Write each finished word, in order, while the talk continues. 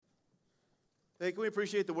Hey, can we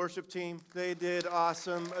appreciate the worship team? They did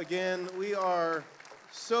awesome. Again, we are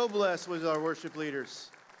so blessed with our worship leaders.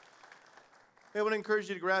 Hey, I want to encourage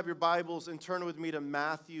you to grab your Bibles and turn with me to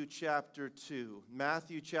Matthew chapter 2.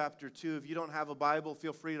 Matthew chapter 2. If you don't have a Bible,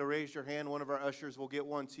 feel free to raise your hand. One of our ushers will get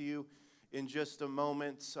one to you in just a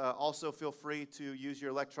moment. Also, feel free to use your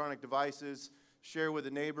electronic devices. Share with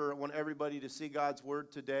a neighbor. I want everybody to see God's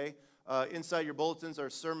Word today. Inside your bulletins are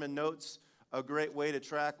sermon notes. A great way to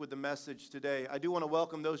track with the message today. I do want to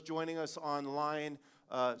welcome those joining us online.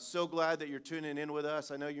 So glad that you're tuning in with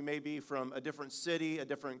us. I know you may be from a different city, a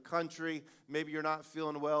different country. Maybe you're not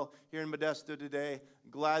feeling well here in Modesto today.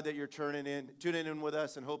 Glad that you're tuning in with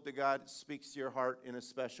us, and hope that God speaks to your heart in a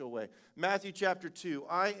special way. Matthew chapter 2.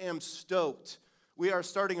 I am stoked. We are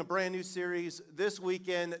starting a brand new series this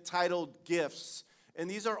weekend titled Gifts. And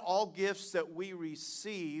these are all gifts that we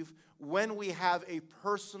receive when we have a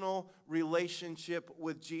personal relationship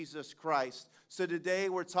with Jesus Christ. So today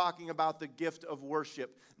we're talking about the gift of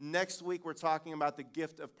worship. Next week we're talking about the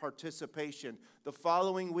gift of participation. The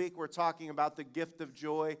following week we're talking about the gift of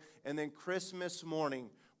joy. And then Christmas morning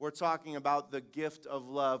we're talking about the gift of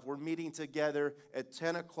love. We're meeting together at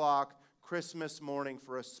 10 o'clock Christmas morning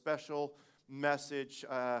for a special message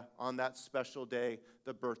on that special day,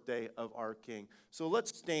 the birthday of our King. So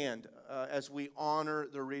let's stand as we honor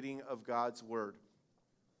the reading of God's Word.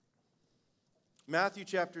 Matthew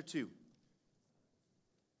chapter 2.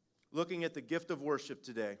 Looking at the gift of worship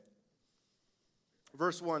today.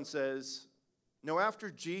 Verse 1 says, "Now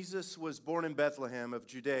after Jesus was born in Bethlehem of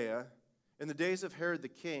Judea, in the days of Herod the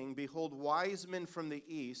king, behold, wise men from the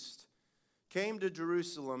east came to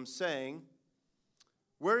Jerusalem, saying,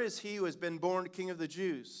 'Where is he who has been born King of the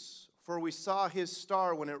Jews? For we saw his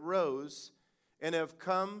star when it rose, and have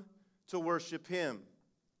come to worship him.'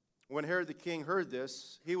 When Herod the king heard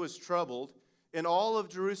this, he was troubled, and all of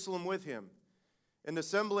Jerusalem with him. And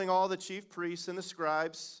assembling all the chief priests and the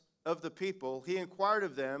scribes of the people, he inquired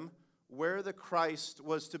of them where the Christ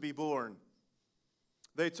was to be born.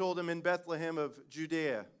 They told him, 'In Bethlehem of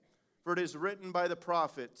Judea, for it is written by the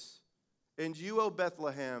prophets, And you, O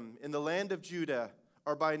Bethlehem, in the land of Judah,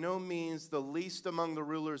 are by no means the least among the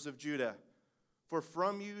rulers of Judah. For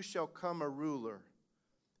from you shall come a ruler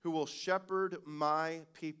who will shepherd my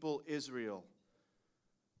people Israel.'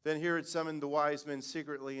 Then Herod summoned the wise men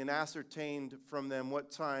secretly and ascertained from them what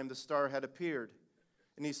time the star had appeared.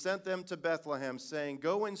 And he sent them to Bethlehem, saying,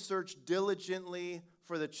 'Go and search diligently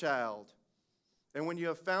for the child. And when you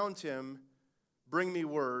have found him, bring me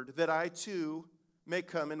word, that I too may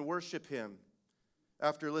come and worship him.'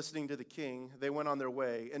 After listening to the king, they went on their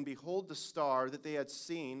way. And behold, the star that they had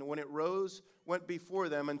seen, when it rose, went before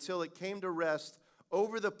them until it came to rest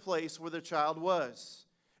over the place where the child was.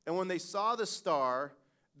 And when they saw the star,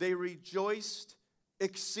 they rejoiced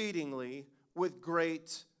exceedingly with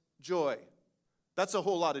great joy." That's a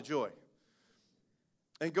whole lot of joy.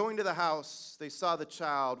 "And going to the house, they saw the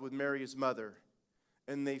child with Mary his mother,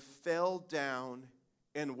 and they fell down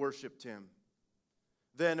and worshiped him.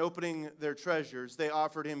 Then, opening their treasures, they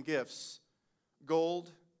offered him gifts,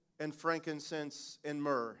 gold and frankincense and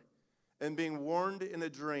myrrh. And being warned in a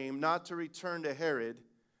dream not to return to Herod,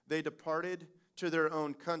 they departed to their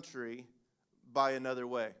own country by another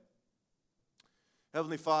way."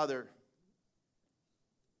 Heavenly Father,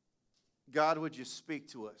 God, would you speak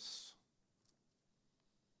to us?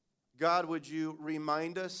 God, would you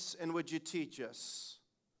remind us and would you teach us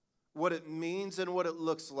what it means and what it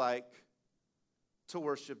looks like to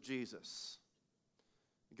worship Jesus?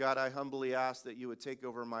 God, I humbly ask that you would take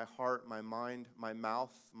over my heart, my mind, my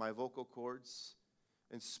mouth, my vocal cords,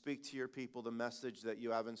 and speak to your people the message that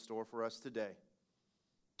you have in store for us today.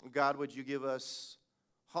 God, would you give us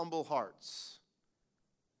humble hearts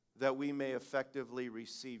that we may effectively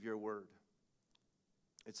receive your word?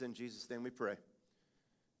 It's in Jesus' name we pray.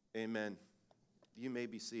 Amen. You may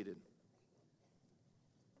be seated.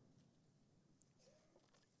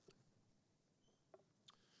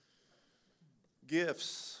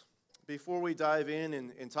 Gifts. Before we dive in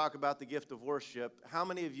and talk about the gift of worship, how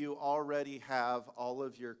many of you already have all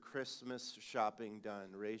of your Christmas shopping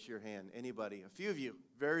done? Raise your hand. Anybody? A few of you.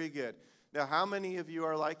 Very good. Now, how many of you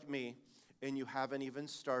are like me and you haven't even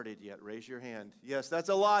started yet? Raise your hand. Yes, that's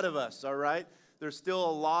a lot of us, all right? There's still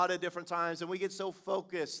a lot of different times, and we get so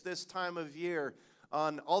focused this time of year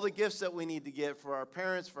on all the gifts that we need to get for our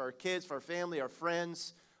parents, for our kids, for our family, our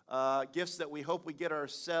friends, gifts that we hope we get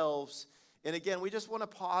ourselves. And again, we just want to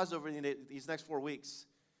pause over these next 4 weeks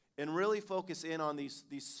and really focus in on these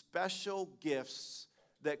special gifts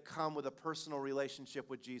that come with a personal relationship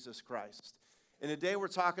with Jesus Christ. And today we're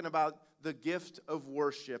talking about the gift of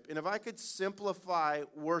worship. And if I could simplify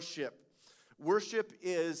worship, worship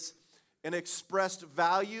is an expressed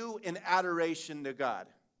value and adoration to God.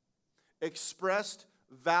 Expressed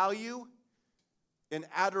value and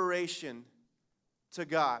adoration to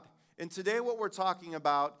God. And today what we're talking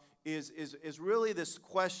about is really this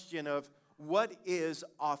question of what is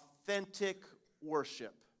authentic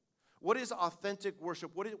worship? What is authentic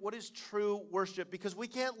worship? What is true worship? Because we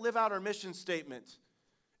can't live out our mission statement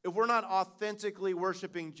if we're not authentically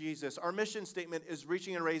worshiping Jesus. Our mission statement is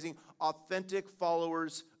reaching and raising authentic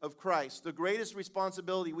followers of Christ. The greatest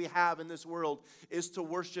responsibility we have in this world is to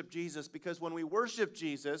worship Jesus, because when we worship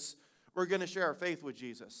Jesus, we're going to share our faith with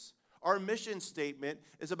Jesus. Our mission statement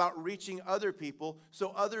is about reaching other people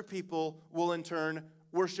so other people will in turn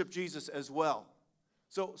worship Jesus as well.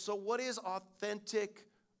 So what is authentic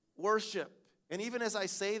worship? And even as I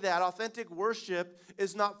say that, authentic worship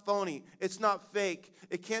is not phony. It's not fake.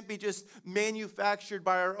 It can't be just manufactured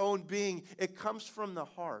by our own being. It comes from the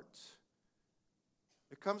heart.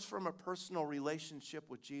 It comes from a personal relationship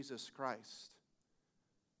with Jesus Christ.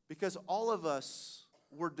 Because all of us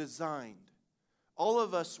were designed, all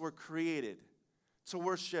of us were created to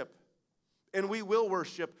worship. And we will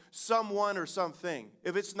worship someone or something.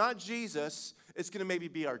 If it's not Jesus, it's going to maybe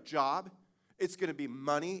be our job. It's going to be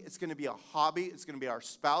money. It's going to be a hobby. It's going to be our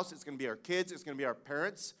spouse. It's going to be our kids. It's going to be our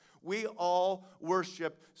parents. We all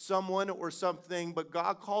worship someone or something, but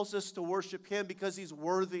God calls us to worship Him because He's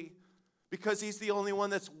worthy, because He's the only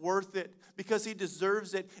one that's worth it, because He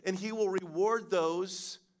deserves it, and He will reward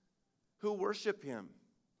those who worship Him.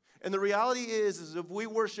 And the reality is if we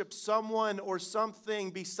worship someone or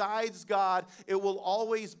something besides God, it will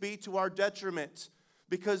always be to our detriment,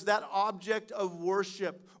 because that object of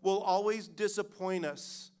worship will always disappoint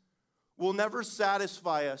us, will never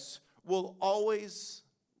satisfy us, will always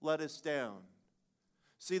let us down.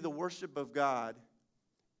 See, the worship of God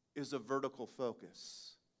is a vertical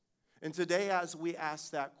focus. And today, as we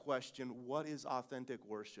ask that question, what is authentic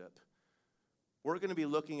worship? We're going to be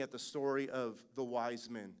looking at the story of the wise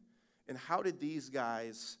men. And how did these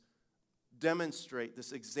guys demonstrate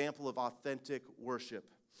this example of authentic worship?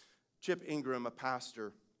 Chip Ingram, a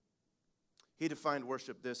pastor, he defined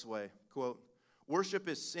worship this way, quote, "Worship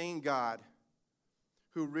is seeing God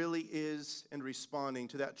who really is and responding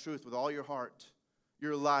to that truth with all your heart,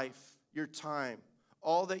 your life, your time,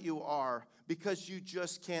 all that you are, because you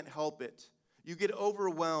just can't help it. You get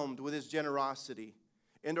overwhelmed with His generosity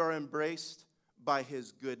and are embraced by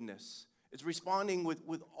His goodness." It's responding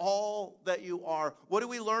with all that you are. What do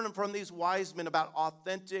we learn from these wise men about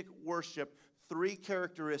authentic worship? 3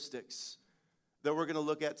 characteristics that we're going to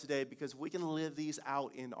look at today, because we can live these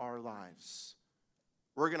out in our lives,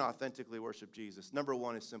 we're going to authentically worship Jesus. Number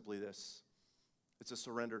 1 is simply this. It's a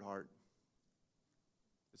surrendered heart.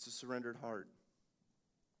 It's a surrendered heart.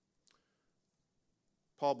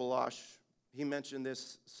 Paul Balash, he mentioned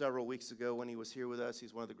this several weeks ago when he was here with us.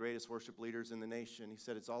 He's one of the greatest worship leaders in the nation. He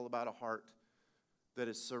said it's all about a heart that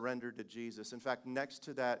is surrendered to Jesus. In fact, next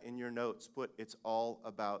to that in your notes, put "it's all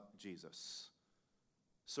about Jesus."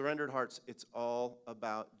 Surrendered hearts, it's all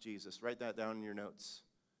about Jesus. Write that down in your notes.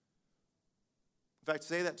 In fact,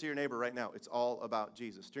 say that to your neighbor right now. It's all about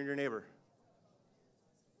Jesus. Turn to your neighbor.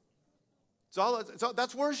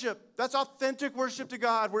 That's worship. That's authentic worship to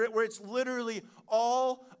God, where it's literally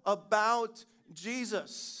all about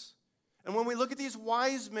Jesus. And when we look at these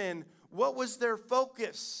wise men, what was their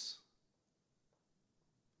focus?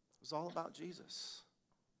 It was all about Jesus.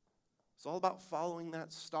 It's all about following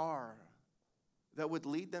that star that would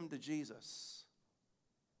lead them to Jesus.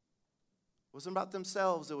 It wasn't about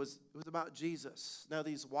themselves. It was about Jesus. Now,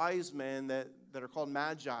 these wise men that are called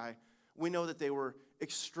magi, we know that they were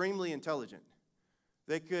extremely intelligent.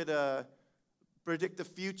 They could predict the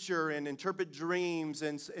future and interpret dreams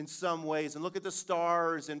in some ways, and look at the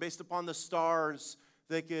stars, and based upon the stars,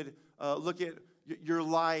 they could look at your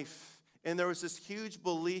life. And there was this huge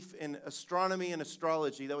belief in astronomy and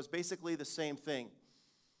astrology that was basically the same thing.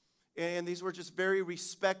 And these were just very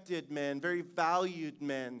respected men, very valued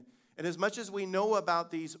men. And as much as we know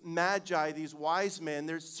about these magi, these wise men,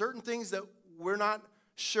 there's certain things that we're not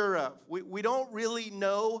sure of. We don't really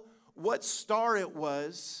know what star it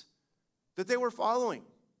was that they were following.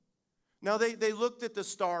 Now, they looked at the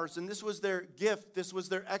stars, and this was their gift. This was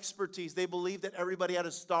their expertise. They believed that everybody had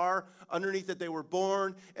a star underneath that they were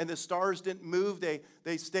born, and the stars didn't move.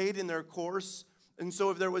 They stayed in their course. And so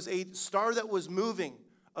if there was a star that was moving,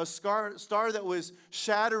 a star that was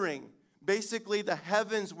shattering, basically the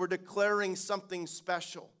heavens were declaring something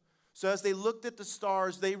special. So as they looked at the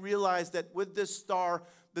stars, they realized that with this star,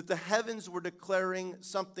 that the heavens were declaring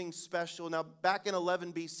something special. Now, back in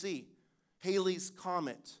 11 BC, Halley's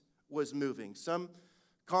Comet was moving. Some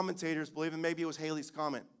Commentators believe, and maybe it was Halley's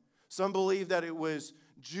Comet. Some believe that it was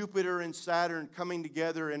Jupiter and Saturn coming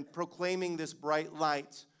together and proclaiming this bright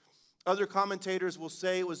light. Other commentators will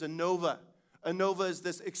say it was a nova. A nova is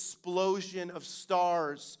this explosion of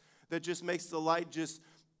stars that just makes the light just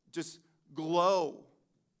glow.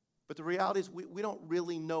 But the reality is we don't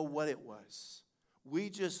really know what it was. We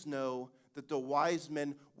just know that the wise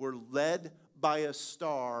men were led by a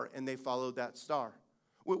star and they followed that star.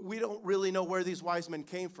 We don't really know where these wise men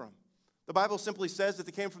came from. The Bible simply says that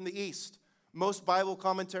they came from the east. Most Bible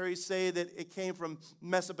commentaries say that it came from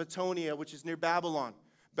Mesopotamia, which is near Babylon.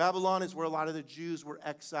 Babylon is where a lot of the Jews were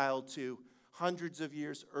exiled to hundreds of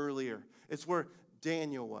years earlier. It's where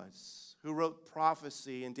Daniel was, who wrote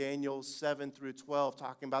prophecy in Daniel 7 through 12,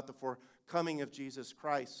 talking about the forecoming of Jesus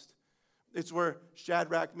Christ. It's where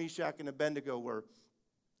Shadrach, Meshach, and Abednego were.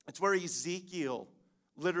 It's where Ezekiel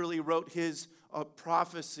literally wrote his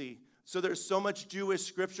prophecy. So there's so much Jewish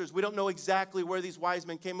scriptures. We don't know exactly where these wise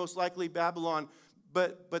men came, most likely Babylon,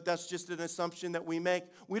 but that's just an assumption that we make.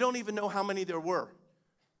 We don't even know how many there were.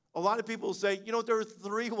 A lot of people say, there were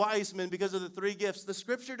 3 wise men because of the 3 gifts. The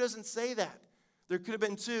scripture doesn't say that. There could have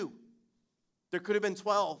been 2. There could have been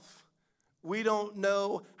 12. We don't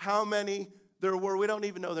know how many there were. We don't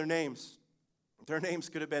even know their names. Their names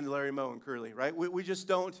could have been Larry, Moe, and Curly, right? We just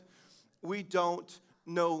don't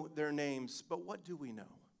know their names. But what do we know?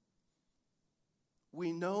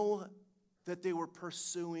 We know that they were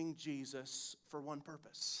pursuing Jesus for one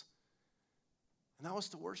purpose, and that was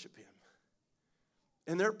to worship him.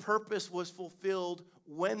 And their purpose was fulfilled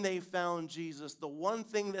when they found Jesus. The one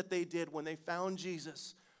thing that they did when they found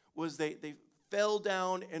Jesus was they fell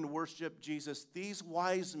down and worshiped Jesus. These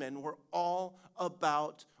wise men were all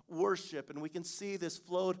about worship, and we can see this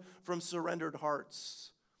flowed from surrendered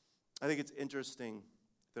hearts. I think it's interesting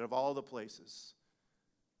that of all the places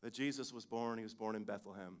that Jesus was born, he was born in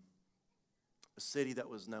Bethlehem, a city that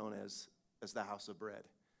was known as the house of bread.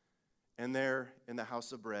 And there in the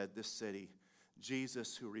house of bread, this city,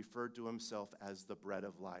 Jesus, who referred to himself as the bread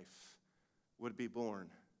of life, would be born.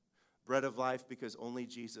 Bread of life because only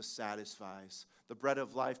Jesus satisfies. The bread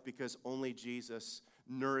of life because only Jesus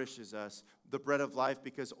nourishes us. The bread of life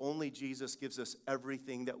because only Jesus gives us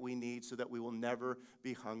everything that we need so that we will never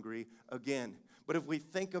be hungry again. But if we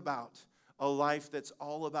think about a life that's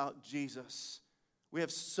all about Jesus, we have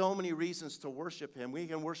so many reasons to worship him. We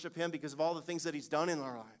can worship him because of all the things that he's done in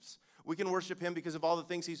our lives. We can worship him because of all the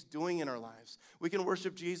things he's doing in our lives. We can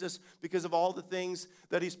worship Jesus because of all the things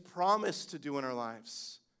that he's promised to do in our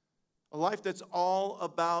lives. A life that's all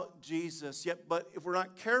about Jesus. But if we're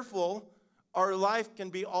not careful, our life can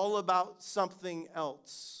be all about something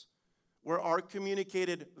else, where our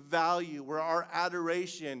communicated value, where our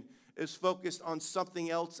adoration is focused on something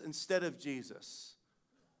else instead of Jesus.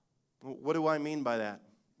 What do I mean by that?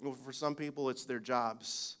 Well, for some people, it's their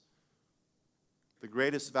jobs. The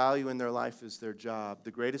greatest value in their life is their job.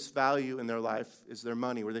 The greatest value in their life is their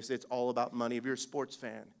money, where they say it's all about money. If you're a sports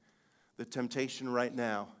fan, the temptation right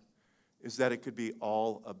now is that it could be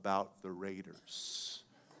all about the Raiders.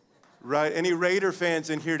 Right? Any Raider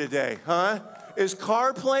fans in here today, huh? Is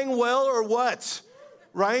Carr playing well or what?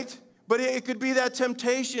 Right? But it could be that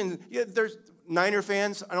temptation. Yeah, there's Niner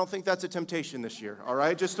fans, I don't think that's a temptation this year, all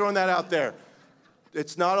right? Just throwing that out there.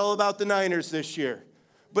 It's not all about the Niners this year.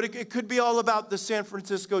 But it could be all about the San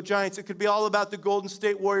Francisco Giants. It could be all about the Golden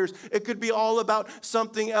State Warriors. It could be all about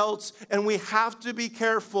something else. And we have to be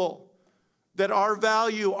careful that our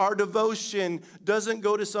value, our devotion doesn't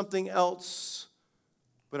go to something else,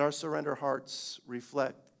 but our surrender hearts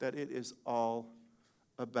reflect that it is all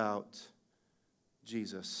about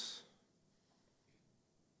Jesus.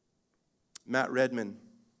 Matt Redman,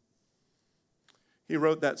 he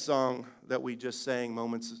wrote that song that we just sang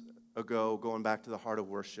moments ago, going back to the heart of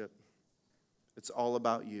worship. It's all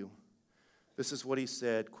about you. This is what he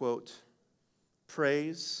said, quote,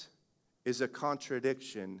 "Praise is a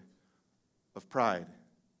contradiction of pride.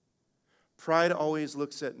 Pride always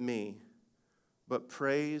looks at me, but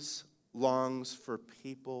praise longs for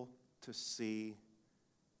people to see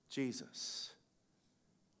Jesus."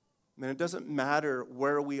 And it doesn't matter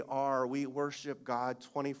where we are. We worship God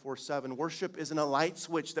 24/7. Worship isn't a light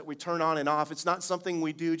switch that we turn on and off. It's not something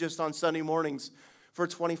we do just on Sunday mornings for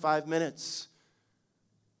 25 minutes.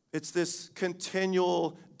 It's this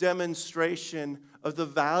continual demonstration of the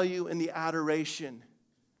value and the adoration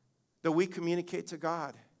that we communicate to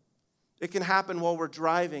God. It can happen while we're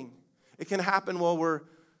driving. It can happen while we're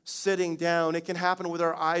sitting down. It can happen with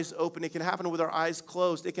our eyes open. It can happen with our eyes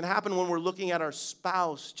closed. It can happen when we're looking at our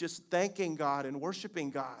spouse, just thanking God and worshiping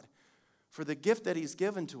God for the gift that he's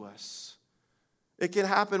given to us. It can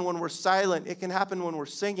happen when we're silent. It can happen when we're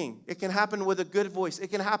singing. It can happen with a good voice. It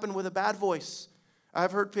can happen with a bad voice.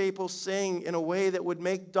 I've heard people sing in a way that would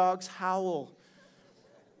make dogs howl.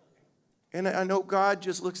 And I know God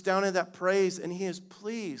just looks down at that praise and he is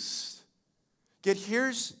pleased. Yet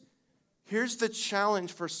here's the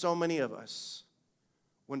challenge for so many of us.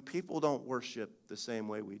 When people don't worship the same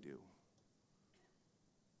way we do.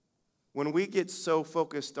 When we get so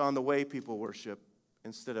focused on the way people worship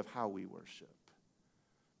instead of how we worship.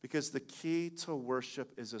 Because the key to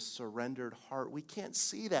worship is a surrendered heart. We can't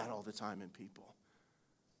see that all the time in people.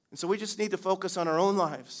 And so we just need to focus on our own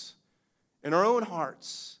lives and our own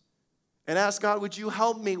hearts and ask God, would you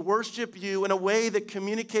help me worship you in a way that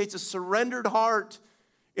communicates a surrendered heart,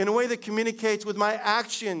 in a way that communicates with my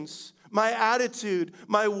actions, my attitude,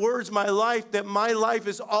 my words, my life, that my life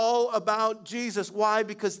is all about Jesus. Why?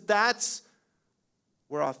 Because that's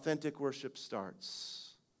where authentic worship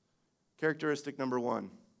starts. Characteristic number 1.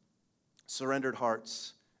 Surrendered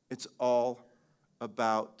hearts. It's all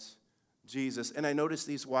about Jesus. And I noticed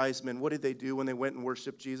these wise men, what did they do when they went and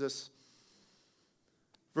worshiped Jesus?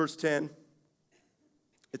 Verse 10,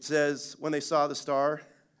 it says, when they saw the star,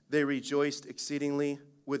 they rejoiced exceedingly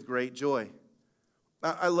with great joy.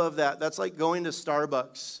 I love that. That's like going to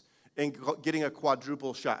Starbucks and getting a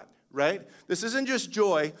quadruple shot, right? This isn't just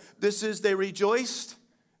joy. This is they rejoiced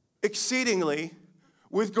exceedingly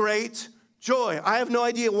with great joy. I have no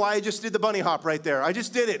idea why I just did the bunny hop right there. I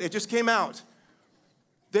just did it. It just came out.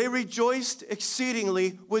 They rejoiced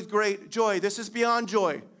exceedingly with great joy. This is beyond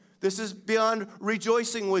joy. This is beyond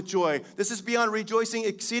rejoicing with joy. This is beyond rejoicing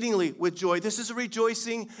exceedingly with joy. This is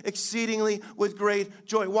rejoicing exceedingly with great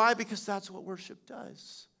joy. Why? Because that's what worship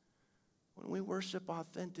does. When we worship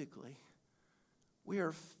authentically, we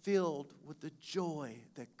are filled with the joy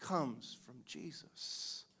that comes from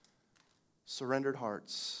Jesus. Surrendered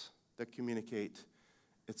hearts that communicate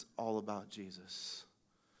it's all about Jesus.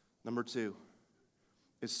 Number 2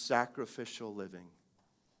 is sacrificial living.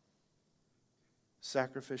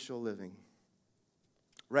 Sacrificial living.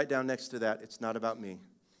 Write down next to that, it's not about me.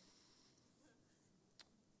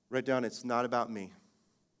 Write down, it's not about me. In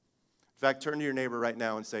fact, turn to your neighbor right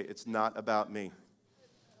now and say, it's not about me.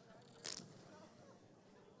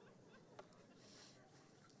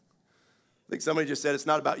 I think somebody just said, it's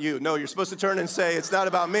not about you. No, you're supposed to turn and say, it's not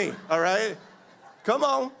about me, all right? Come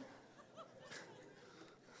on.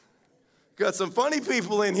 Got some funny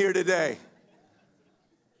people in here today.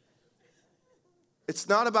 It's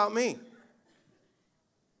not about me.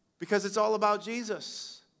 Because it's all about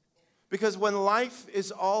Jesus. Because when life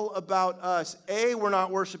is all about us, A, we're not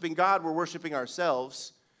worshiping God, we're worshiping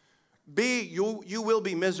ourselves. B, you will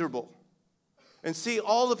be miserable. And C,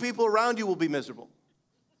 all the people around you will be miserable.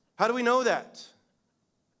 How do we know that?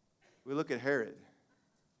 We look at Herod.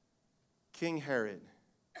 King Herod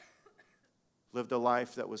lived a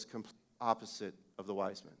life that was complete opposite of the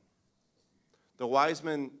wise men. The wise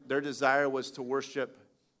men, their desire was to worship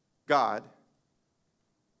God.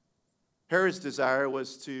 Herod's desire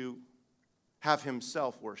was to have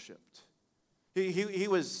himself worshipped. He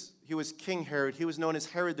was King Herod. He was known as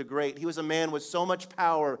Herod the Great. He was a man with so much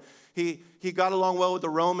power. He got along well with the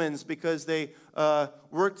Romans because they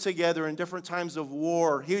worked together in different times of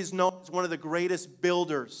war. He's known as one of the greatest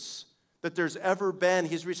builders that there's ever been.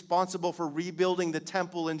 He's responsible for rebuilding the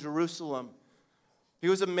temple in Jerusalem. He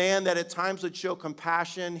was a man that at times would show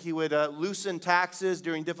compassion. He would loosen taxes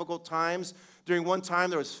during difficult times. During one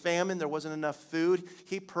time, there was famine. There wasn't enough food.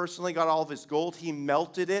 He personally got all of his gold. He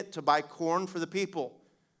melted it to buy corn for the people.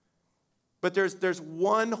 But there's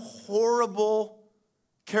one horrible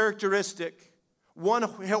characteristic, one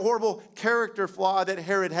horrible character flaw that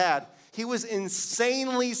Herod had. He was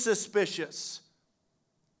insanely suspicious.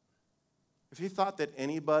 If he thought that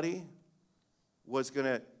anybody was going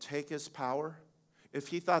to take his power, if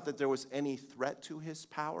he thought that there was any threat to his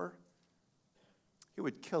power, he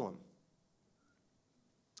would kill him.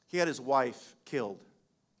 He had his wife killed.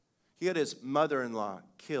 He had his mother-in-law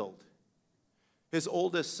killed. His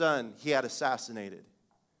oldest son, he had assassinated.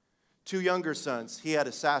 2 younger sons, he had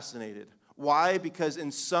assassinated. Why? Because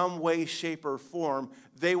in some way, shape, or form,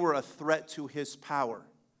 they were a threat to his power.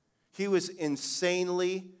 He was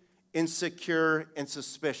insanely insecure and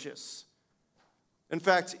suspicious. In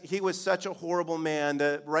fact, he was such a horrible man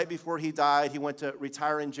that right before he died, he went to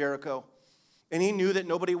retire in Jericho. And he knew that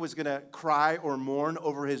nobody was going to cry or mourn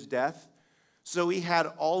over his death. So he had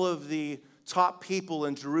all of the top people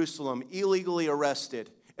in Jerusalem illegally arrested.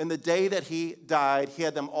 And the day that he died, he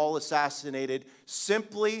had them all assassinated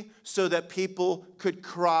simply so that people could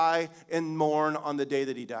cry and mourn on the day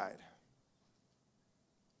that he died.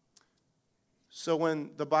 So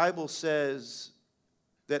when the Bible says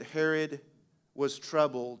that Herod was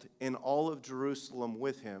troubled and all of Jerusalem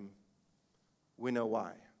with him, we know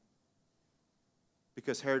why.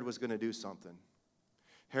 Because Herod was going to do something.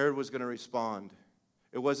 Herod was going to respond.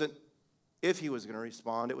 It wasn't if he was going to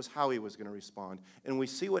respond, it was how he was going to respond. And we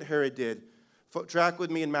see what Herod did. Track with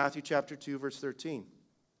me in Matthew chapter 2, verse 13.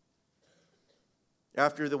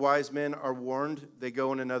 After the wise men are warned, they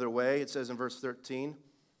go in another way. It says in verse 13,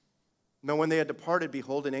 "Now when they had departed,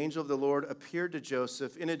 behold, an angel of the Lord appeared to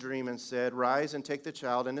Joseph in a dream and said, 'Rise and take the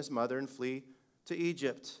child and his mother and flee to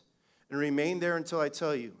Egypt, and remain there until I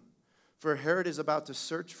tell you. For Herod is about to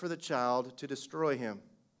search for the child to destroy him.'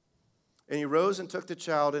 And he rose and took the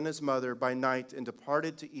child and his mother by night and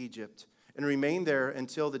departed to Egypt, and remained there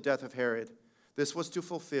until the death of Herod. This was to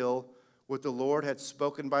fulfill what the Lord had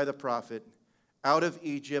spoken by the prophet, 'Out of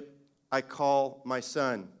Egypt I call my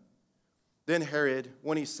son.' Then Herod,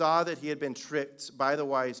 when he saw that he had been tricked by the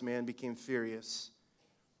wise man, became furious.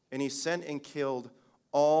 And he sent and killed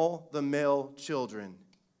all the male children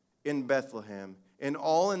in Bethlehem and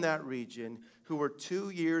all in that region who were 2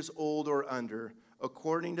 years old or under,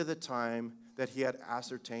 according to the time that he had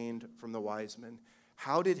ascertained from the wise men."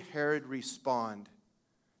 How did Herod respond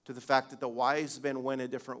to the fact that the wise men went a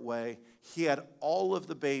different way? He had all of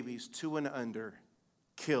the babies 2 and under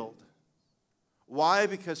killed. Why?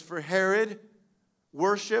 Because for Herod,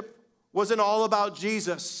 worship wasn't all about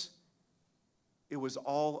Jesus. It was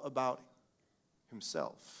all about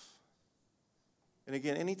himself. And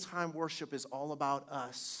again, anytime worship is all about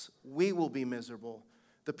us, we will be miserable.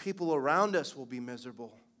 The people around us will be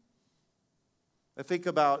miserable. I think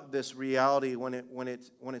about this reality when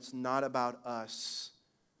it's not about us.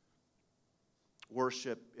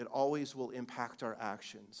 Worship, it always will impact our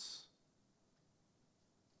actions.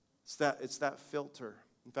 It's that filter.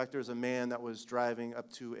 In fact, there's a man that was driving up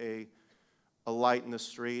to a light in the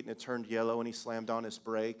street, and it turned yellow, and he slammed on his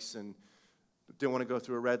brakes and didn't want to go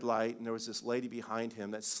through a red light, and there was this lady behind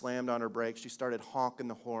him that slammed on her brakes. She started honking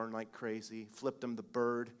the horn like crazy, flipped him the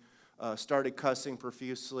bird, started cussing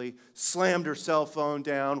profusely, slammed her cell phone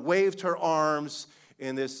down, waved her arms,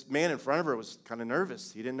 and this man in front of her was kind of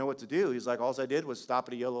nervous. He didn't know what to do. He's like, all I did was stop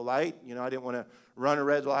at a yellow light. I didn't want to run a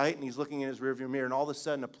red light, and he's looking in his rearview mirror, and all of a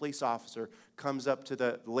sudden a police officer comes up to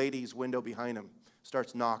the lady's window behind him,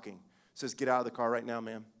 starts knocking, says, "Get out of the car right now,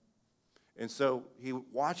 ma'am." And so he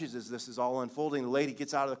watches as this is all unfolding. The lady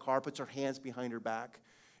gets out of the car, puts her hands behind her back,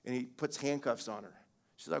 and he puts handcuffs on her.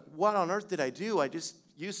 She's like, "What on earth did I do? I just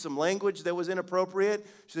used some language that was inappropriate."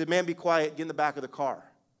 She said, "Man, be quiet. Get in the back of the car."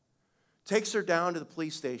 Takes her down to the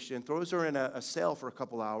police station, throws her in a cell for a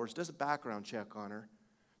couple hours, does a background check on her.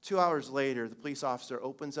 2 hours later, the police officer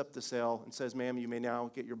opens up the cell and says, "Ma'am, you may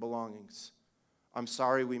now get your belongings. I'm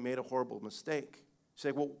sorry, we made a horrible mistake." She's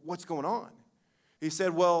like, "Well, what's going on?" He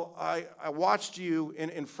said, "Well, I watched you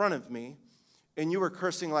in front of me, and you were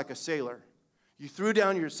cursing like a sailor. You threw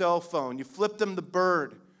down your cell phone. You flipped him the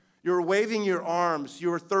bird. You were waving your arms.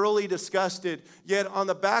 You were thoroughly disgusted. Yet on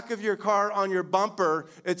the back of your car, on your bumper,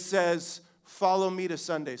 it says, 'Follow me to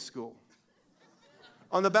Sunday school.'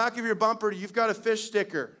 On the back of your bumper, you've got a fish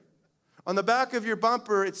sticker. On the back of your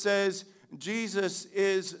bumper, it says, 'Jesus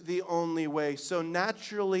is the only way.' So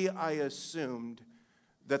naturally, I assumed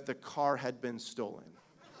that the car had been stolen."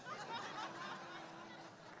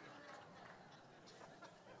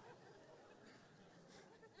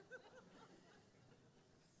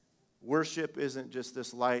 Worship isn't just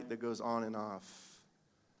this light that goes on and off.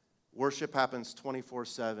 Worship happens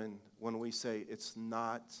 24/7 when we say, "It's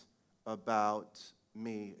not about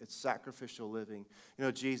me." It's sacrificial living.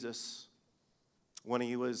 Jesus, when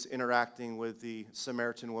he was interacting with the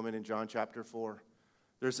Samaritan woman in John chapter 4,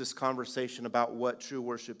 there's this conversation about what true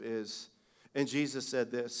worship is. And Jesus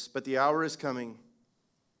said this, "But the hour is coming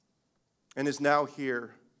and is now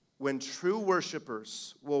here when true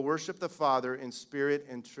worshipers will worship the Father in spirit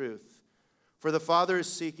and truth. For the Father is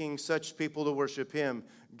seeking such people to worship him.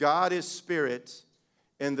 God is spirit,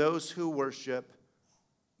 and those who worship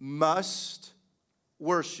must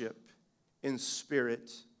worship in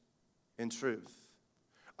spirit and truth."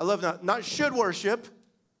 I love not should worship,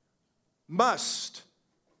 must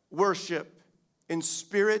worship in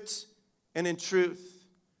spirit and in truth.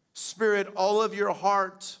 Spirit, all of your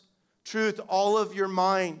heart. Truth, all of your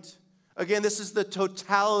mind. Again, this is the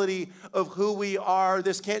totality of who we are.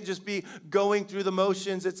 This can't just be going through the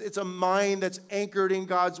motions. It's a mind that's anchored in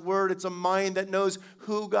God's word. It's a mind that knows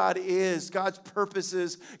who God is, God's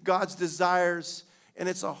purposes, God's desires. And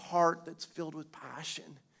it's a heart that's filled with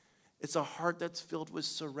passion. It's a heart that's filled with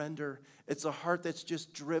surrender. It's a heart that's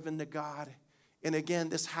just driven to God. And again,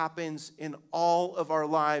 this happens in all of our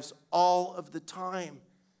lives, all of the time.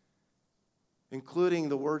 including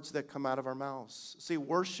the words that come out of our mouths. See,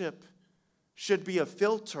 worship should be a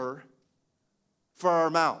filter for our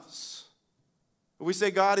mouths. We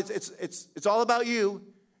say, God, it's all about you.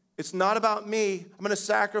 It's not about me. I'm going to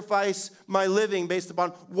sacrifice my living based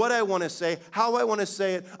upon what I want to say, how I want to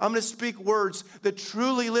say it. I'm going to speak words that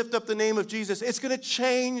truly lift up the name of Jesus. It's going to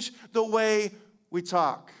change the way we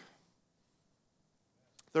talk.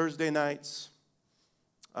 Thursday nights,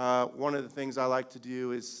 one of the things I like to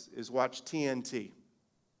do is watch TNT,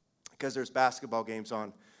 because there's basketball games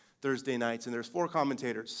on Thursday nights, and there's 4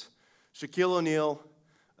 commentators: Shaquille O'Neal,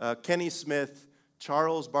 Kenny Smith,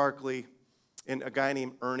 Charles Barkley, and a guy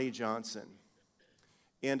named Ernie Johnson.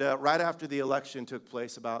 And right after the election took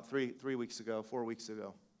place about 4 weeks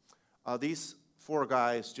ago, these 4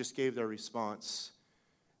 guys just gave their response.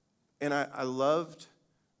 And I loved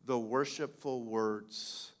the worshipful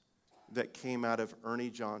words that came out of Ernie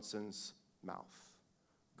Johnson's mouth.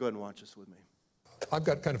 Go ahead and watch this with me. I've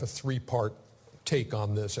got kind of a 3-part take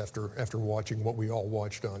on this after watching what we all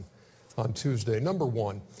watched on Tuesday. Number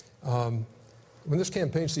one, when this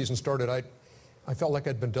campaign season started, I felt like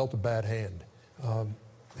I'd been dealt a bad hand. I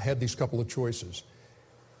had these couple of choices.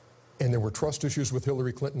 And there were trust issues with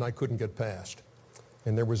Hillary Clinton I couldn't get past.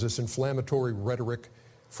 And there was this inflammatory rhetoric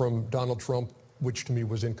from Donald Trump, which to me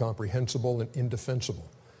was incomprehensible and indefensible.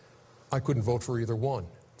 I couldn't vote for either one.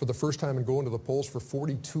 For the first time in going to the polls for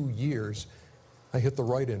 42 years, I hit the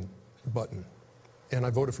write-in button. And I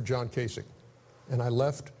voted for John Kasich. And I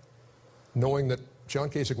left knowing that John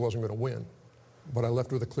Kasich wasn't going to win. But I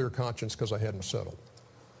left with a clear conscience because I hadn't settled.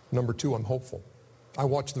 Number 2, I'm hopeful. I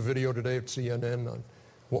watched the video today at CNN on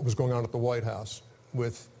what was going on at the White House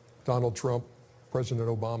with Donald Trump, President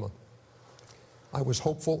Obama. I was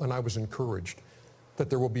hopeful and I was encouraged that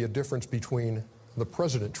there will be a difference between the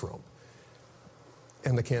President Trump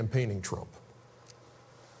and the campaigning Trump.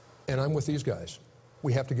 And I'm with these guys.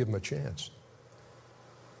 We have to give them a chance.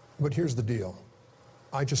 But here's the deal.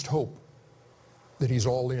 I just hope that he's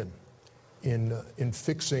all in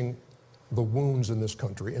fixing the wounds in this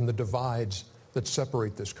country and the divides that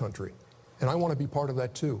separate this country. And I want to be part of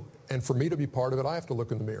that too. And for me to be part of it, I have to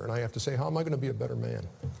look in the mirror and I have to say, how am I going to be a better man?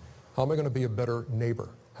 How am I going to be a better neighbor?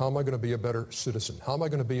 How am I going to be a better citizen? How am I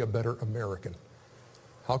going to be a better American?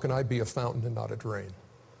 How can I be a fountain and not a drain?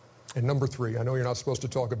 And number 3, I know you're not supposed to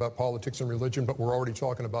talk about politics and religion, but we're already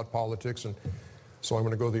talking about politics, and so I'm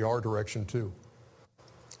going to go the R direction too.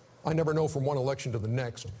 I never know from one election to the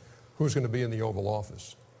next who's going to be in the Oval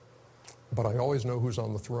Office, but I always know who's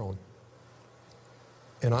on the throne.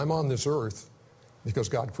 And I'm on this earth because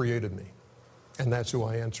God created me, and that's who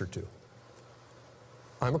I answer to.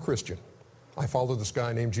 I'm a Christian. I follow this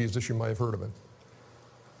guy named Jesus. You might have heard of him.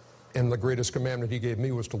 And the greatest commandment he gave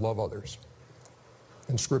me was to love others.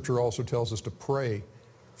 And Scripture also tells us to pray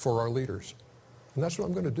for our leaders. And that's what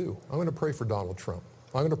I'm going to do. I'm going to pray for Donald Trump.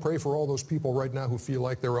 I'm going to pray for all those people right now who feel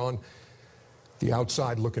like they're on the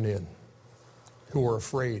outside looking in, who are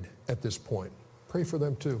afraid at this point. Pray for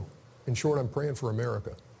them too. In short, I'm praying for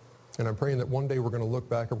America. And I'm praying that one day we're going to look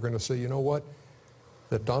back and we're going to say, you know what?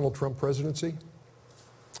 That Donald Trump presidency,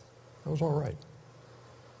 that was all right.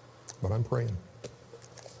 But I'm praying.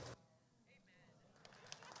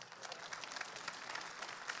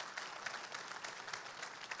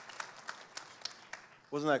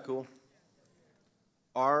 Wasn't that cool?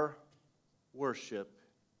 Our worship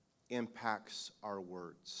impacts our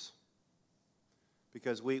words.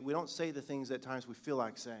 Because we don't say the things at times we feel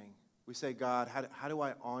like saying. We say, God, how do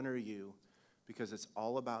I honor you? Because it's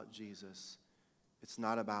all about Jesus. It's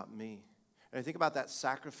not about me. And I think about that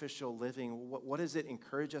sacrificial living. What does it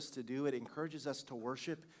encourage us to do? It encourages us to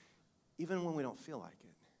worship even when we don't feel like it.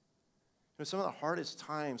 You know, some of the hardest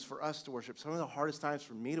times for us to worship, some of the hardest times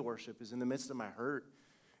for me to worship is in the midst of my hurt,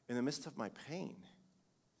 in the midst of my pain.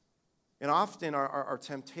 And often our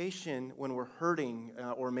temptation when we're hurting,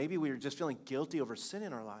 or maybe we're just feeling guilty over sin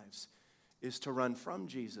in our lives, is to run from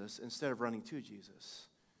Jesus instead of running to Jesus.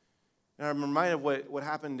 And I'm reminded of what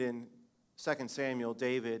happened in 2 Samuel.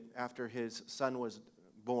 David, after his son was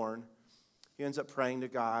born, he ends up praying to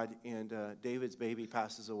God, and David's baby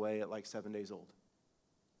passes away at like 7 days old.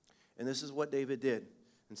 And this is what David did.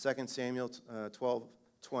 In 2 Samuel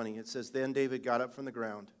 12:20, it says, Then David got up from the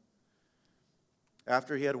ground.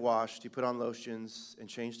 After he had washed, he put on lotions and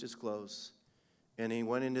changed his clothes, and he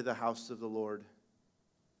went into the house of the Lord,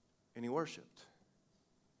 and he worshiped.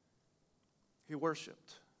 He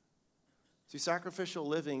worshiped. See, sacrificial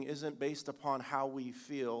living isn't based upon how we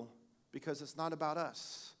feel, because it's not about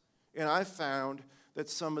us. And I found that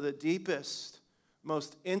some of the deepest,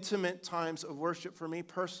 most intimate times of worship for me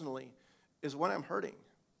personally is when I'm hurting.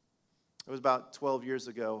 It was about 12 years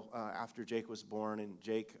ago after Jake was born, and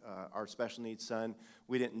Jake, our special needs son,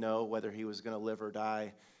 we didn't know whether he was going to live or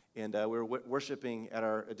die, and we were worshiping at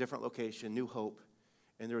a different location, New Hope,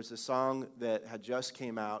 and there was a song that had just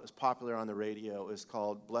came out. It was popular on the radio. It was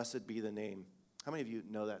called Blessed Be the Name. How many of you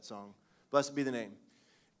know that song? Blessed Be the Name.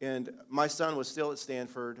 And my son was still at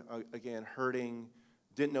Stanford, again, hurting,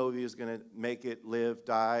 didn't know if he was going to make it, live,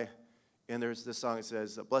 die. And there's this song that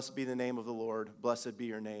says, blessed be the name of the Lord, blessed be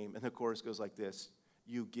your name. And the chorus goes like this: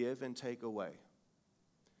 you give and take away.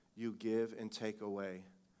 You give and take away.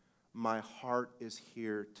 My heart is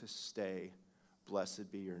here to stay. Blessed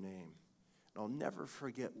be your name. And I'll never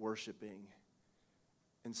forget worshiping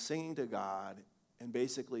and singing to God and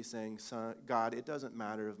basically saying, son, God, it doesn't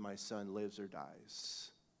matter if my son lives or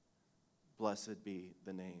dies. Blessed be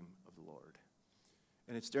the name of the Lord.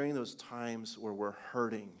 And it's during those times where we're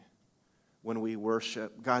hurting, when we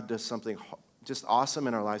worship, God does something just awesome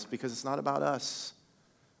in our lives because it's not about us.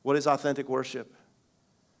 What is authentic worship?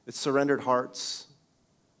 It's surrendered hearts.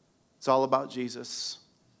 It's all about Jesus.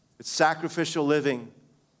 It's sacrificial living.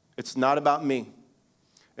 It's not about me.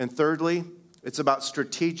 And thirdly, it's about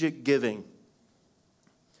strategic giving.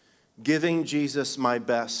 Giving Jesus my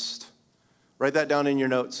best. Write that down in your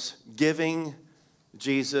notes. Giving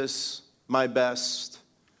Jesus my best.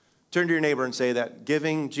 Turn to your neighbor and say that.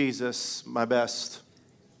 Giving Jesus my best.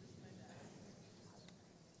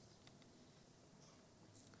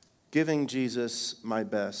 Giving Jesus my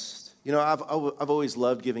best. You know, I've always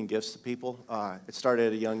loved giving gifts to people. It started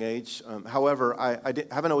at a young age. However, I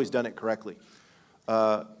haven't always done it correctly.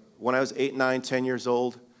 When I was 8, 9, 10 years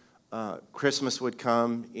old, Christmas would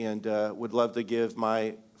come and would love to give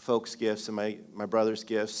my folks gifts and my brother's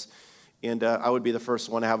gifts. And I would be the first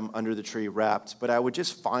one to have them under the tree wrapped. But I would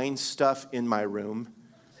just find stuff in my room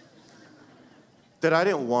that I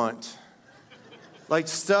didn't want. Like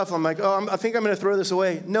stuff, I'm like, oh, I think I'm going to throw this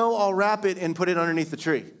away. No, I'll wrap it and put it underneath the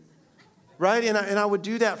tree. Right? And I would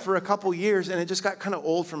do that for a couple years, and it just got kind of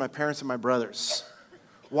old for my parents and my brothers.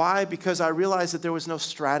 Why? Because I realized that there was no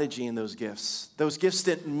strategy in those gifts. Those gifts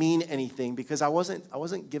didn't mean anything because I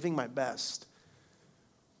wasn't giving my best.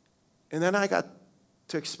 And then I got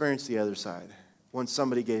to experience the other side when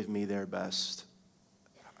somebody gave me their best.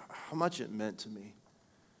 How much it meant to me.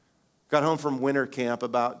 Got home from winter camp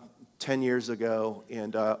about 10 years ago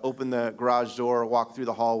and opened the garage door, walked through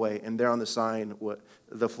the hallway, and there on the sign,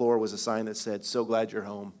 the floor was a sign that said, "So glad you're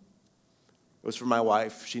home." It was for my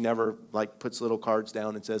wife. She never puts little cards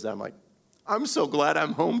down and says that. I'm like, I'm so glad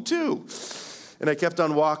I'm home too. And I kept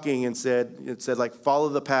on walking and it said follow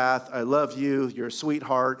the path. I love you. You're a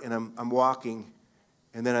sweetheart. And I'm walking.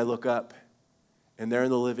 And then I look up, and there in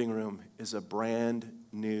the living room is a brand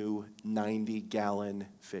new 90-gallon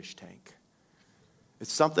fish tank.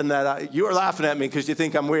 It's something that you are laughing at me because you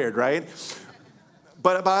think I'm weird, right?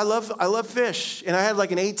 But I love fish, and I had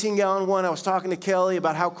an 18-gallon one. I was talking to Kelly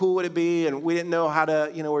about how cool would it be, and we didn't know how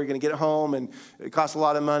to, we were going to get it home, and it cost a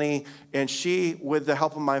lot of money. And she, with the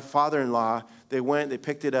help of my father-in-law, they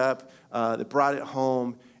picked it up, they brought it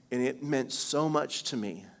home, and it meant so much to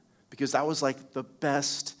me because that was the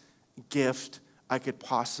best gift I could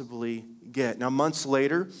possibly get. Now, months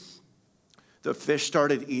later, the fish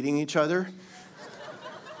started eating each other.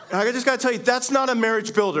 And I just got to tell you, that's not a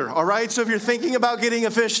marriage builder, all right? So if you're thinking about getting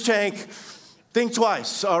a fish tank, think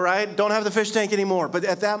twice, all right? Don't have the fish tank anymore. But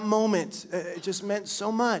at that moment, it just meant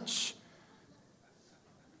so much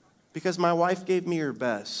because my wife gave me her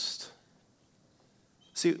best.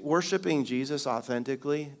 See, worshiping Jesus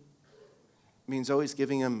authentically means always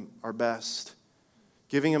giving him our best,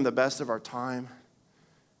 giving him the best of our time,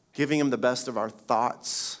 giving him the best of our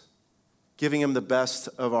thoughts, giving him the best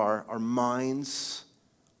of our minds,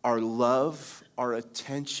 our love, our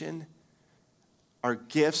attention, our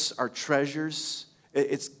gifts, our treasures.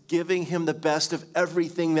 It's giving him the best of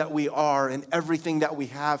everything that we are and everything that we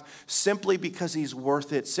have simply because he's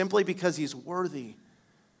worth it, simply because he's worthy.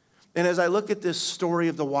 And as I look at this story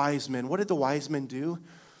of the wise men, what did the wise men do?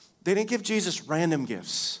 They didn't give Jesus random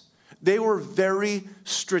gifts. They were very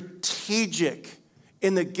strategic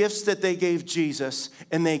in the gifts that they gave Jesus,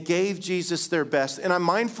 and they gave Jesus their best. And I'm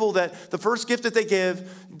mindful that the first gift that they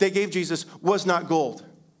gave Jesus was not gold.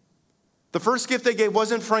 The first gift they gave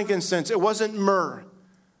wasn't frankincense. It wasn't myrrh.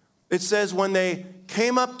 It says when they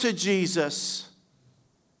came up to Jesus,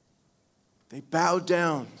 they bowed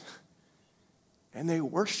down and they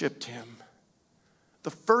worshiped him. The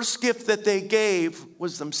first gift that they gave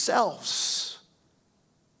was themselves.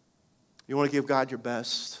 You want to give God your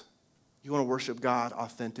best? You want to worship God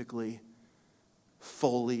authentically?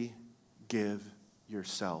 Fully give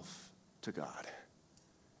yourself to God.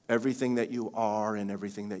 everything that you are and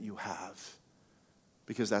everything that you have.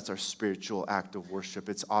 Because that's our spiritual act of worship.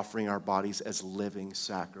 It's offering our bodies as living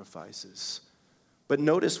sacrifices. But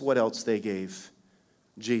notice what else they gave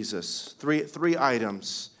Jesus. Three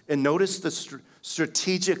items. And notice the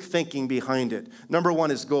strategic thinking behind it. Number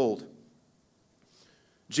one is gold.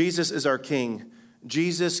 Jesus is our King.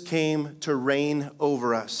 Jesus came to reign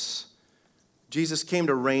over us. Jesus came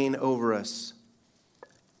to reign over us.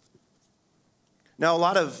 Now, a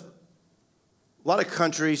lot of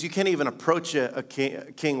countries, you can't even approach a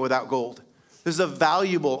king without gold. This is a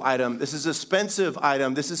valuable item. This is an expensive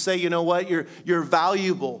item. This is say, you know what, you're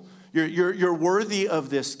valuable. You're worthy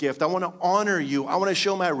of this gift. I want to honor you. I want to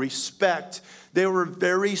show my respect. They were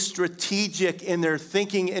very strategic in their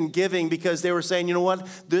thinking and giving because they were saying, you know what,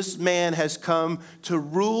 this man has come to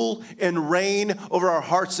rule and reign over our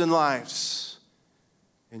hearts and lives.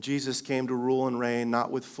 And Jesus came to rule and reign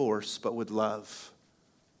not with force, but with love.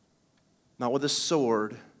 Not with a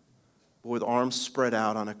sword, but with arms spread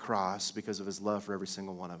out on a cross because of his love for every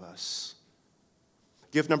single one of us.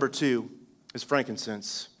 Gift number two is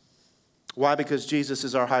frankincense. Why? Because Jesus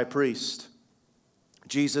is our high priest.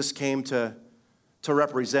 Jesus came to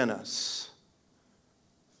represent us.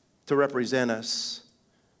 To represent us.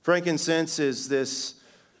 Frankincense is this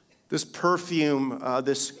perfume,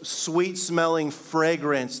 this sweet-smelling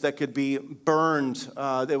fragrance that could be burned.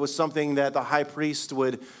 It was something that the high priest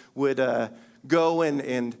would go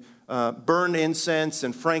and burn incense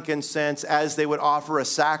and frankincense as they would offer a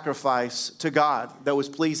sacrifice to God that was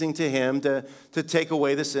pleasing to him to take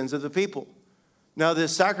away the sins of the people. Now, the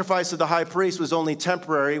sacrifice of the high priest was only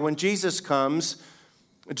temporary. When Jesus comes,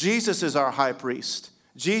 Jesus is our high priest.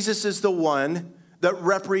 Jesus is the one that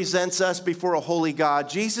represents us before a holy God.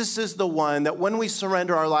 Jesus is the one that when we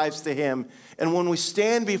surrender our lives to him and when we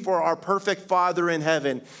stand before our perfect Father in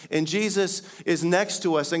heaven and Jesus is next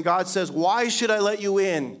to us and God says, why should I let you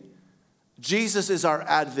in? Jesus is our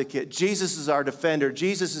advocate. Jesus is our defender.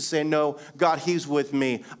 Jesus is saying, no, God, he's with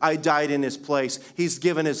me. I died in his place. He's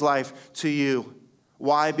given his life to you.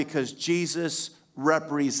 Why? Because Jesus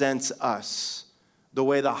represents us the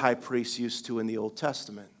way the high priest used to in the Old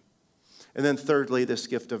Testament. And then thirdly, this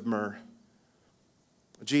gift of myrrh.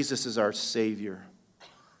 Jesus is our Savior.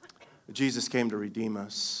 Jesus came to redeem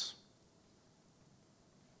us.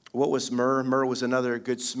 What was myrrh? Myrrh was another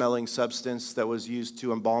good-smelling substance that was used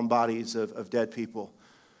to embalm bodies of dead people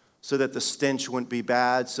so that the stench wouldn't be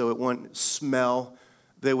bad, so it wouldn't smell.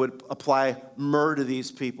 They would apply myrrh to these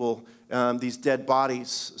people, these dead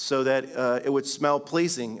bodies, so that it would smell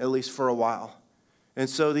pleasing, at least for a while. And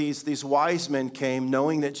so these wise men came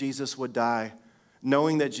knowing that Jesus would die,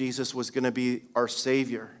 knowing that Jesus was going to be our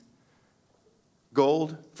Savior.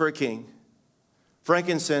 Gold for a king,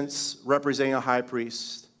 frankincense representing a high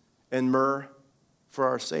priest, and myrrh for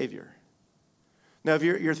our Savior. Now, if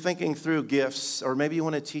you're thinking through gifts, or maybe you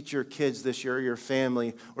want to teach your kids this year, or your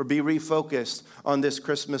family, or be refocused on this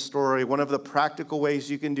Christmas story, one of the practical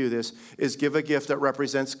ways you can do this is give a gift that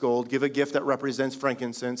represents gold, give a gift that represents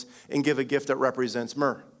frankincense, and give a gift that represents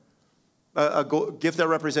myrrh. A gift that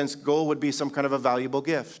represents gold would be some kind of a valuable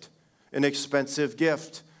gift, an expensive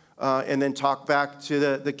gift. And then talk back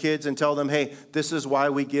to the kids and tell them, hey, this is why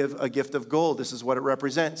we give a gift of gold. This is what it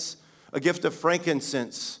represents. A gift of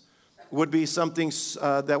frankincense would be something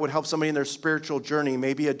that would help somebody in their spiritual journey,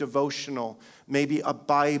 maybe a devotional, maybe a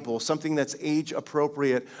Bible, something that's age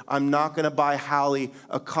appropriate. I'm not going to buy Hallie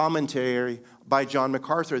a commentary by John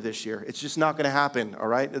MacArthur this year. It's just not going to happen, all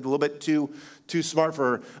right? It's a little bit too smart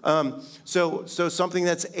for her. So something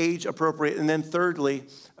that's age appropriate. And then thirdly,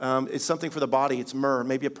 it's something for the body. It's myrrh,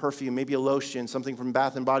 maybe a perfume, maybe a lotion, something from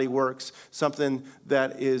Bath and Body Works, something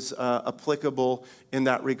that is applicable in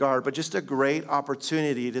that regard. But just a great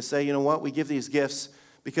opportunity to say, you know what, we give these gifts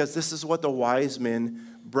because this is what the wise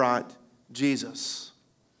men brought Jesus.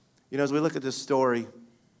 You know, as we look at this story,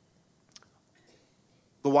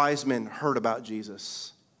 the wise men heard about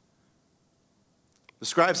Jesus. The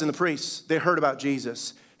scribes and the priests, they heard about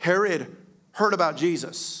Jesus. Herod heard about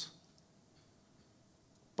Jesus.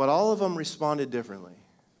 But all of them responded differently.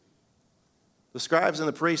 The scribes and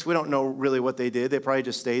the priests, we don't know really what they did. They probably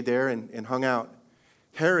just stayed there and hung out.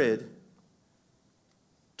 Herod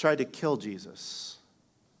tried to kill Jesus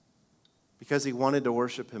because he wanted to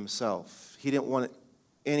worship himself. He didn't want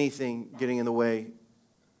anything getting in the way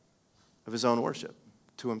of his own worship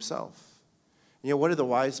to himself. You know, what did the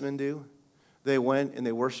wise men do? They went and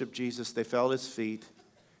they worshiped Jesus. They fell at his feet,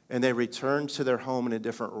 and they returned to their home in a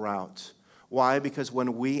different route. Why? Because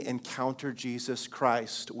when we encounter Jesus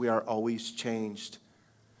Christ, we are always changed. It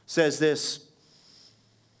says this,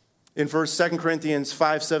 In 2 Corinthians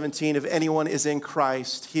 5:17, if anyone is in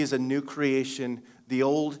Christ, he is a new creation. The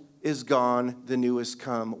old is gone, the new is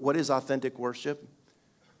come. What is authentic worship?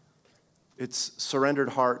 It's surrendered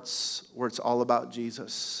hearts where it's all about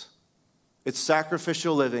Jesus. It's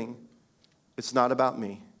sacrificial living. It's not about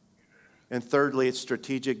me. And thirdly, it's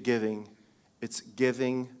strategic giving. It's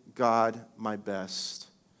giving God my best.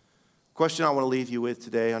 The question I want to leave you with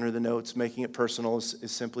today under the notes, making it personal,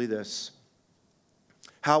 is simply this.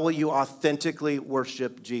 How will you authentically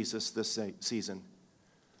worship Jesus this season?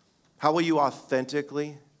 How will you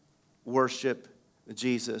authentically worship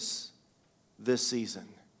Jesus this season?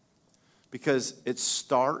 Because it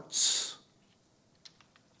starts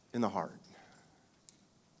in the heart.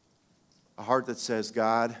 A heart that says,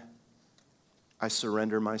 God, I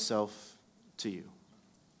surrender myself to you.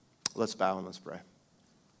 Let's bow and let's pray.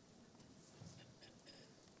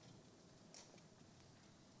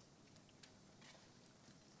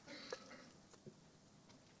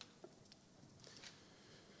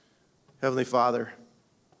 Heavenly Father,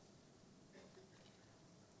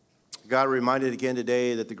 God, we're reminded again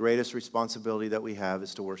today that the greatest responsibility that we have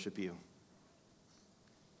is to worship you.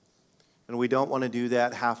 And we don't want to do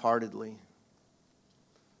that half-heartedly.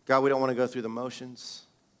 God, we don't want to go through the motions.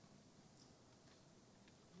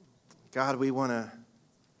 God, we want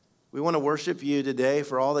to worship you today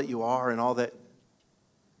for all that you are and all that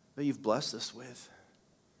you've blessed us with.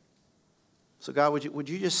 So God, would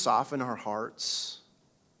you just soften our hearts?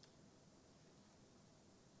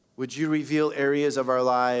 Would you reveal areas of our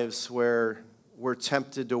lives where we're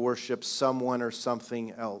tempted to worship someone or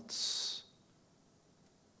something else?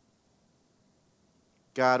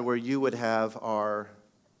 God, where you would have our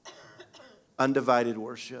undivided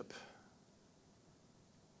worship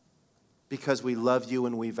because we love you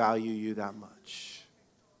and we value you that much.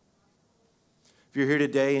 If you're here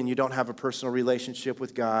today and you don't have a personal relationship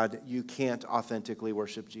with God, you can't authentically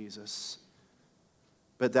worship Jesus.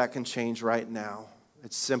 But that can change right now.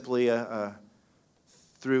 It's simply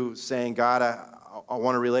through saying, God, I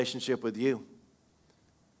want a relationship with you.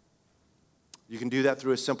 You can do that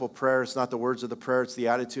through a simple prayer. It's not the words of the prayer, it's the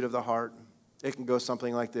attitude of the heart. It can go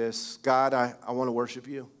something like this. God, I want to worship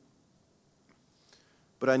you.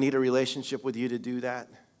 But I need a relationship with you to do that.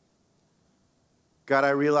 God, I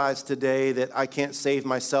realize today that I can't save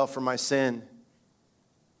myself from my sin.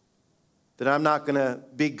 That I'm not going to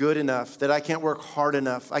be good enough, that I can't work hard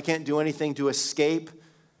enough. I can't do anything to escape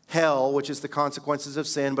hell, which is the consequences of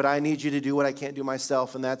sin, but I need you to do what I can't do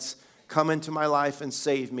myself, and that's come into my life and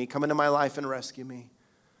save me, come into my life and rescue me.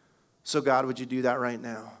 So God, would you do that right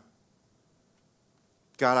now?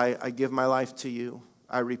 God, I give my life to you.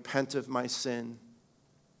 I repent of my sin.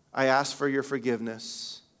 I ask for your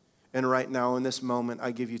forgiveness. And right now in this moment,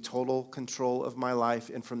 I give you total control of my life,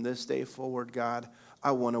 and from this day forward, God,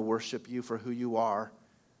 I want to worship you for who you are,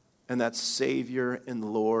 and that's Savior and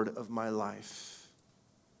Lord of my life.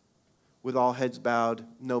 With all heads bowed,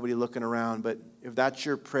 nobody looking around, but if that's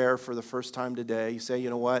your prayer for the first time today, you say, you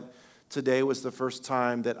know what? Today was the first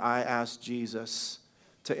time that I asked Jesus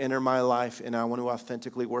to enter my life, and I want to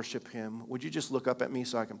authentically worship him. Would you just look up at me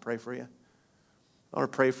so I can pray for you? I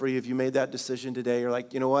want to pray for you. If you made that decision today, you're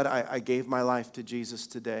like, you know what? I gave my life to Jesus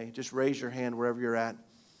today. Just raise your hand wherever you're at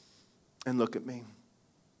and look at me.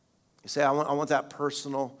 You say, I want that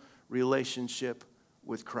personal relationship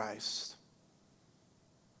with Christ.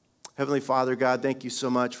 Heavenly Father, God, thank you so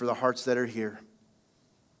much for the hearts that are here.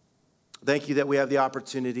 Thank you that we have the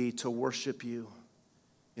opportunity to worship you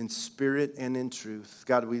in spirit and in truth.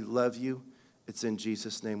 God, we love you. It's in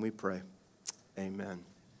Jesus' name we pray. Amen.